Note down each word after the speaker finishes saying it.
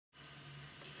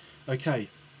Okay,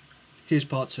 here's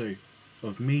part 2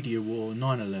 of Media War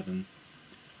 9/11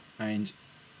 and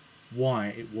why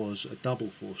it was a double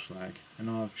force flag, and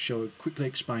I shall quickly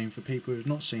explain for people who have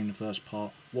not seen the first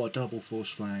part what a double force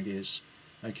flag is.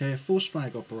 Okay, a force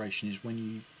flag operation is when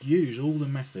you use all the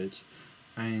methods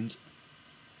and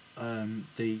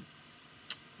the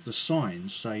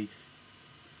signs, say,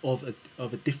 of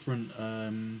a different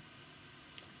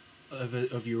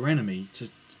of your enemy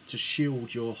to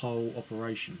shield your whole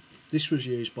operation. This was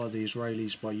used by the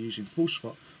Israelis by using false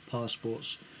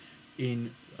passports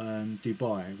in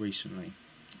Dubai recently.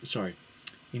 Sorry,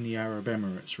 in the Arab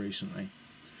Emirates recently.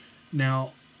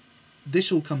 Now,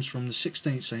 this all comes from the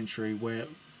 16th century, where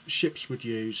ships would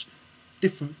use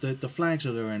the flags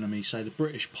of their enemy. Say the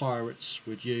British pirates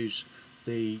would use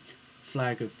the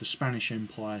flag of the Spanish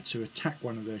Empire to attack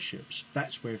one of their ships.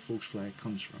 That's where false flag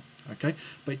comes from. Okay,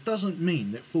 but it doesn't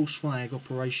mean that false flag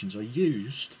operations are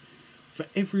used for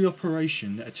every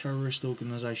operation that a terrorist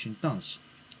organisation does.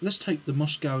 Let's take the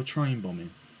Moscow train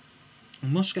bombing. The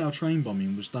Moscow train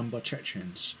bombing was done by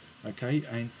Chechens, okay,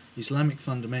 and Islamic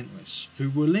fundamentalists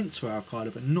who were linked to Al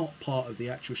Qaeda but not part of the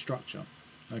actual structure.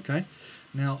 Okay,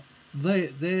 now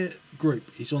their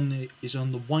group is on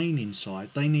the waning side.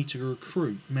 They need to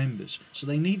recruit members, so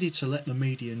they needed to let the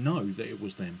media know that it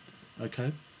was them.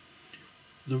 Okay,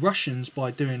 the Russians,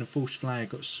 by doing a false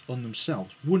flag on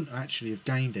themselves, wouldn't actually have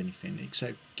gained anything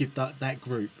except give that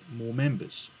group more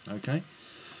members. Okay,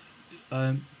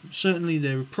 certainly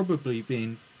there have probably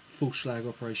been false flag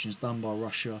operations done by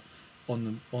Russia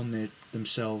on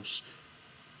themselves.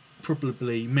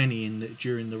 Probably many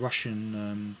during the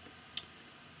Russian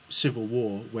Civil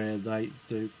War, where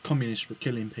the communists were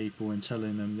killing people and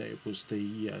telling them that it was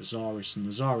the Tsarists, and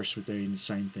the Tsarists were doing the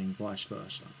same thing, vice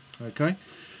versa. Okay,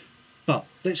 but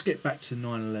let's get back to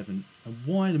 9/11 and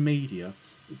why the media,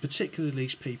 particularly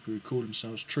these people who call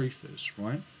themselves truthers,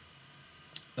 right,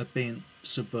 are being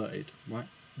subverted. Right,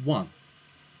 one,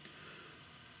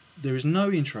 there is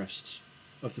no interest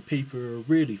of the people who are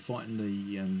really fighting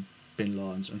the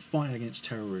Binladens and fighting against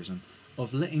terrorism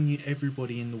of letting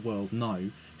everybody in the world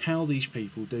know how these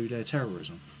people do their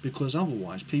terrorism, because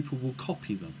otherwise people will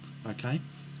copy them. Okay,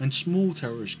 and small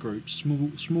terrorist groups,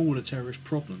 smaller terrorist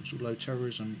problems, although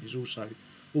terrorism is also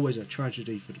always a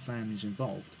tragedy for the families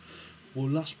involved,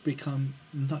 those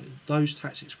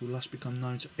tactics will thus become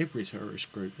known to every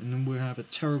terrorist group, and then we'll have a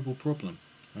terrible problem.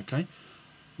 Okay,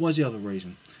 what's the other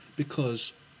reason?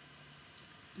 Because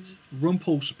Ron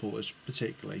Paul supporters,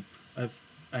 particularly,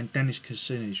 and Dennis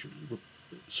Kucinich's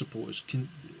supporters,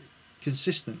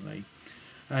 consistently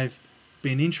have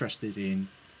been interested in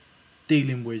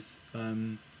dealing with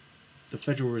the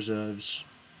Federal Reserves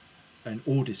and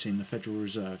auditing the Federal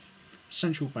Reserve,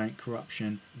 central bank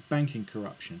corruption, banking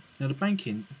corruption. Now, the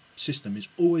banking system is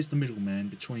always the middleman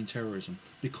between terrorism,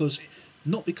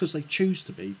 not because they choose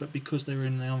to be, but because they're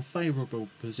in the unfavourable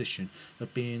position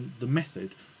of being the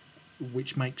method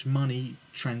which makes money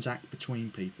transact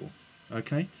between people.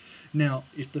 Okay, now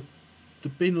if the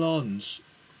Bin Ladens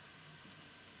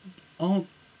aren't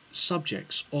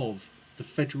subjects of the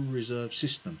Federal Reserve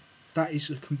System, that is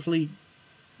a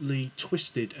completely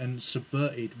twisted and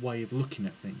subverted way of looking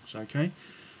at things. Okay,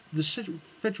 the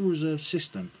Federal Reserve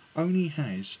System only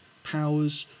has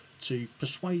powers to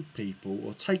persuade people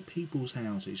or take people's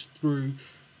houses through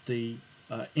the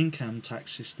income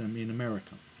tax system in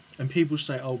America. And people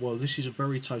say, oh, well, this is a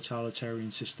very totalitarian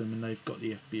system and they've got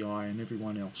the FBI and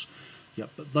everyone else. Yeah,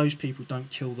 but those people don't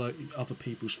kill other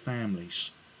people's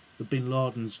families. The Bin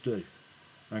Ladens do.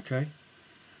 Okay?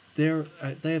 They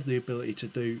have the ability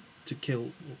to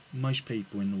kill most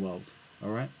people in the world.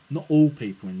 Alright? Not all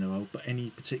people in the world, but any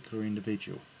particular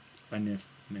individual and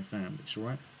their families.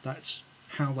 Alright? That's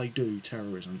how they do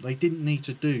terrorism. They didn't need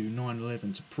to do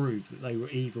 9/11 to prove that they were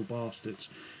evil bastards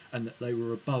and that they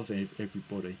were above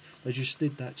everybody. They just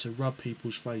did that to rub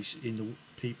people's faces in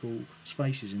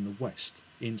the West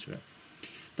into it.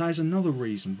 That is another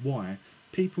reason why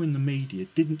people in the media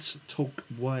didn't talk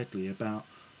widely about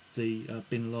the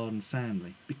Bin Laden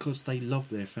family, because they love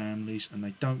their families and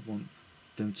they don't want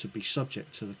them to be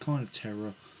subject to the kind of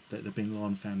terror that the Bin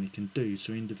Laden family can do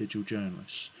to individual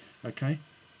journalists. Okay?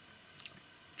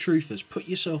 Truthers, put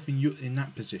yourself in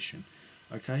that position.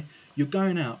 Okay? You're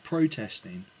going out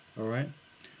protesting, alright,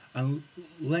 and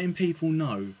letting people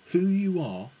know who you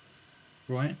are,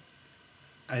 right,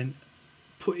 and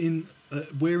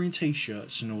wearing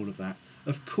t-shirts and all of that.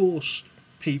 Of course,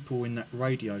 people in that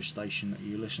radio station that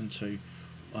you listen to,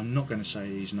 I'm not going to say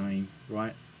his name,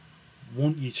 right,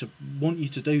 want you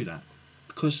to do that,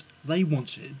 because they want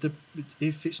to.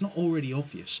 If it's not already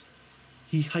obvious,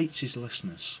 he hates his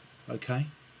listeners. Okay,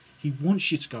 He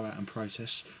wants you to go out and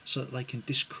protest so that they can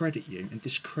discredit you and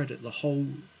discredit the whole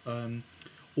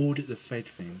audit the Fed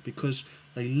thing, because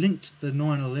they linked the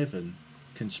 9/11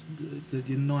 the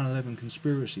 9/11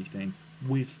 conspiracy thing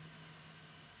with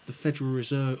the Federal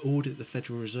Reserve, audit the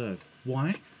Federal Reserve.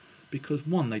 Why? Because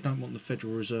one, they don't want the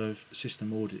Federal Reserve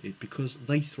system audited, because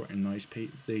they threaten those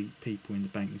the people in the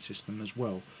banking system as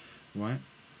well, right?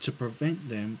 To prevent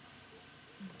them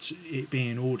it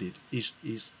being audited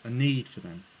is a need for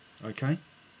them, okay?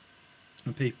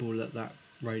 And people that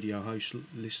radio host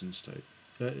listens to,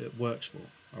 works for,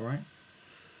 all right?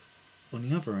 On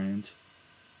the other hand,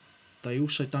 they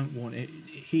also don't want it.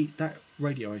 That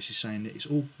radio host is saying that it's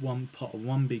all one part of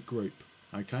one big group,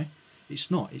 okay? It's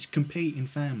not. It's competing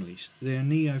families. They're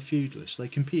neo-feudalists. They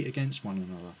compete against one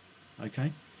another,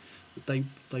 okay? But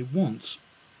they want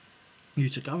you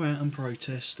to go out and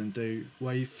protest and do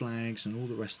wave flags and all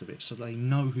the rest of it, so they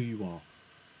know who you are,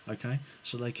 okay?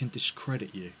 So they can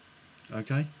discredit you,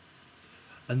 okay?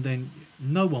 And then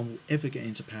no one will ever get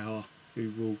into power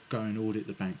who will go and audit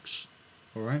the banks,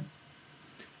 all right?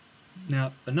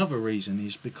 Now, another reason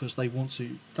is because they want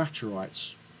to,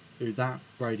 Thatcherites, who that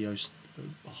radio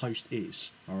host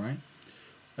is, all right,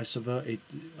 have subverted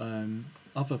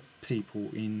other people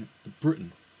in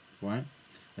Britain, right,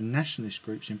 and nationalist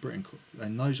groups in Britain,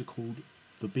 and those are called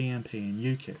the BNP and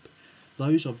UKIP.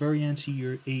 Those are very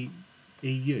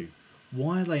anti-EU.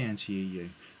 Why are they anti-EU?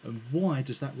 And why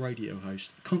does that radio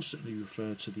host constantly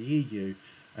refer to the EU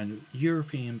and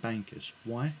European bankers?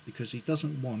 Why? Because he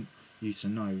doesn't want you to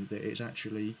know that it's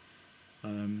actually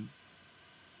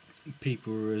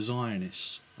people who are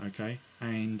Zionists, okay,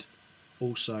 and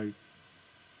also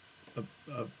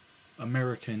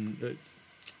American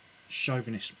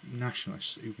chauvinist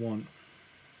nationalists who want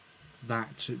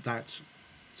that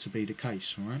to be the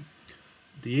case, all right?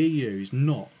 The EU is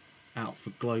not out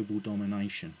for global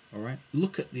domination, all right?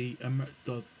 Look at the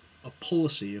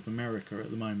policy of America at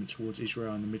the moment towards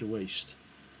Israel and the Middle East.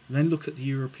 And then look at the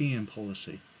European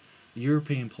policy. The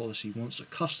European policy wants a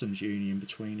customs union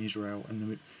between Israel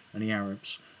and the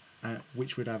Arabs,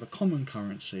 which would have a common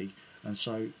currency, and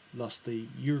so thus the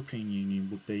European Union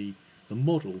would be the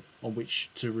model on which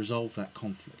to resolve that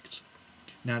conflict.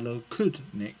 Now the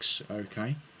Kudniks,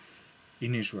 okay,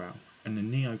 in Israel, and the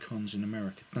neocons in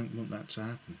America don't want that to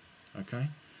happen, okay?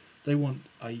 They want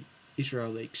a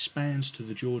Israel that expands to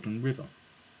the Jordan River,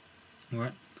 all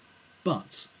right?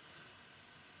 But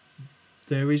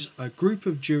there is a group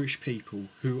of Jewish people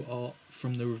who are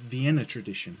from the Vienna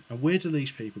tradition. And where do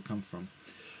these people come from?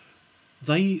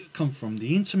 They come from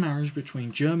the intermarriage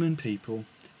between German people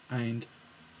and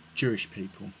Jewish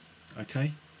people,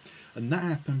 okay? And that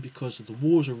happened because of the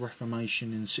Wars of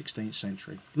Reformation in the 16th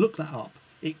century. Look that up.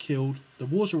 The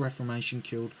Wars of Reformation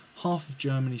killed half of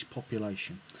Germany's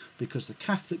population because the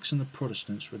Catholics and the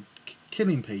Protestants were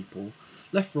killing people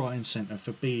left, right and centre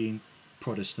for being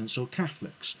Protestants or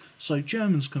Catholics. So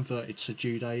Germans converted to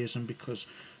Judaism because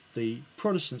the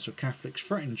Protestants or Catholics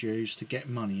threatened Jews to get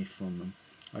money from them,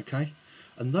 okay?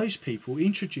 And those people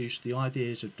introduced the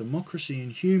ideas of democracy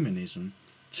and humanism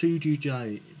to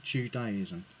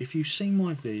Judaism. If you've seen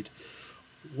my vid,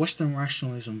 Western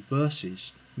Rationalism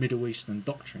versus Middle Eastern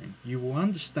Doctrine, you will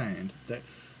understand that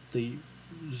the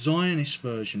Zionist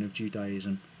version of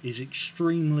Judaism is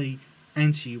extremely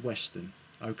anti-Western,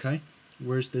 okay?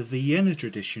 Whereas the Vienna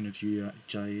tradition of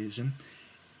Judaism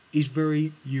is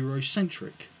very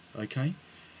Eurocentric, okay?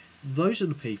 Those are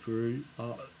the people who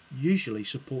are usually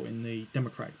supporting the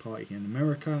Democratic Party in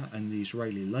America and the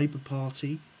Israeli Labour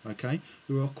Party, okay,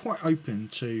 who are quite open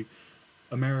to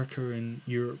America and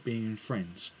Europe being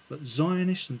friends. But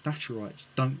Zionists and Thatcherites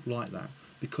don't like that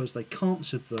because they can't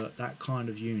subvert that kind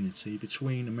of unity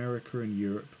between America and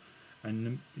Europe,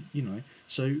 and, you know,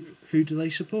 so who do they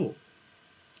support?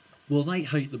 Well, they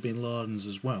hate the Binladens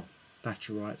as well,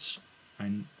 Thatcherites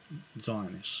and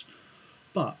Zionists.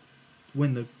 But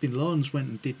when the Binladens went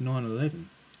and did 9/11,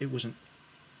 it was an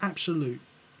absolute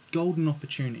golden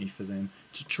opportunity for them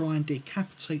to try and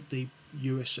decapitate the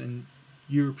US and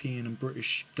European and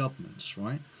British governments,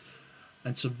 right?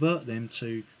 And subvert them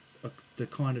to the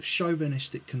kind of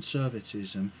chauvinistic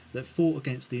conservatism that fought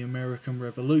against the American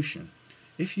Revolution.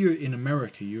 If you're in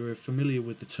America, you're familiar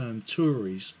with the term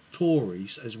Tories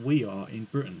as we are in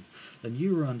Britain, then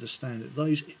you will understand that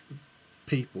those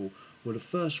people were the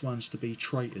first ones to be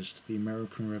traitors to the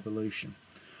American Revolution.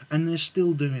 And they're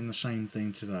still doing the same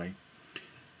thing today.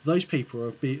 Those people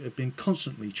have been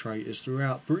constantly traitors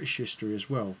throughout British history as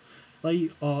well. They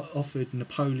are offered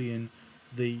Napoleon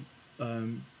the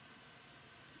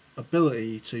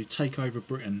ability to take over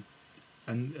Britain,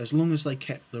 and as long as they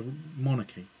kept the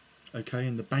monarchy, okay,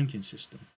 and the banking system.